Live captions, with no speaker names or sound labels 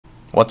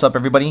What's up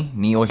everybody,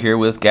 Neil here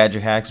with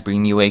Gadget Hacks,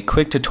 bringing you a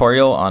quick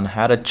tutorial on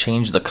how to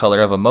change the color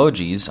of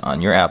emojis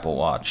on your Apple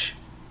Watch.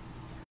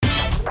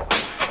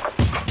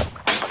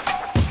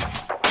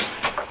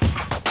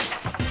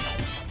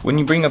 When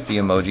you bring up the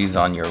emojis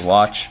on your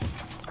watch,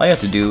 all you have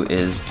to do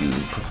is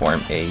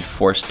perform a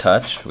force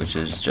touch, which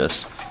is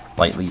just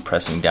lightly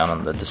pressing down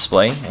on the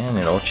display and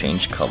it'll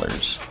change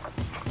colors.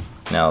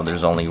 Now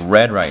there's only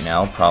red right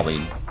now,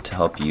 probably to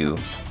help you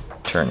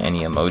turn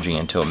any emoji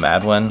into a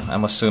mad one,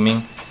 I'm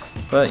assuming.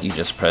 But you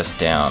just press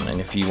down,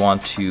 and if you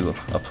want to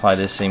apply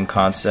this same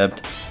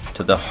concept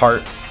to the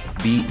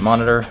heartbeat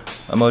monitor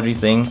emoji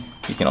thing,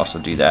 you can also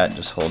do that.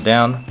 Just hold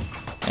down,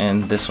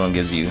 and this one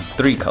gives you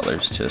 3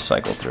 colors to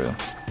cycle through.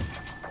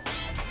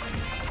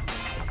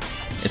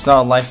 It's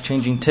not a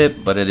life-changing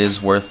tip, but it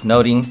is worth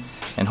noting,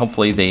 and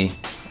hopefully they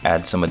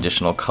add some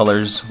additional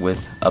colors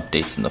with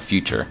updates in the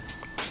future.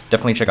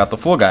 Definitely check out the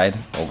full guide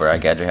over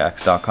at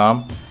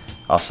gadgethacks.com.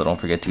 Also, don't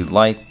forget to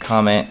like,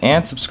 comment,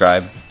 and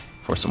subscribe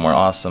for some more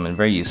awesome and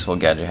very useful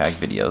Gadget Hack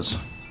videos.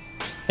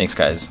 Thanks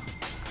guys.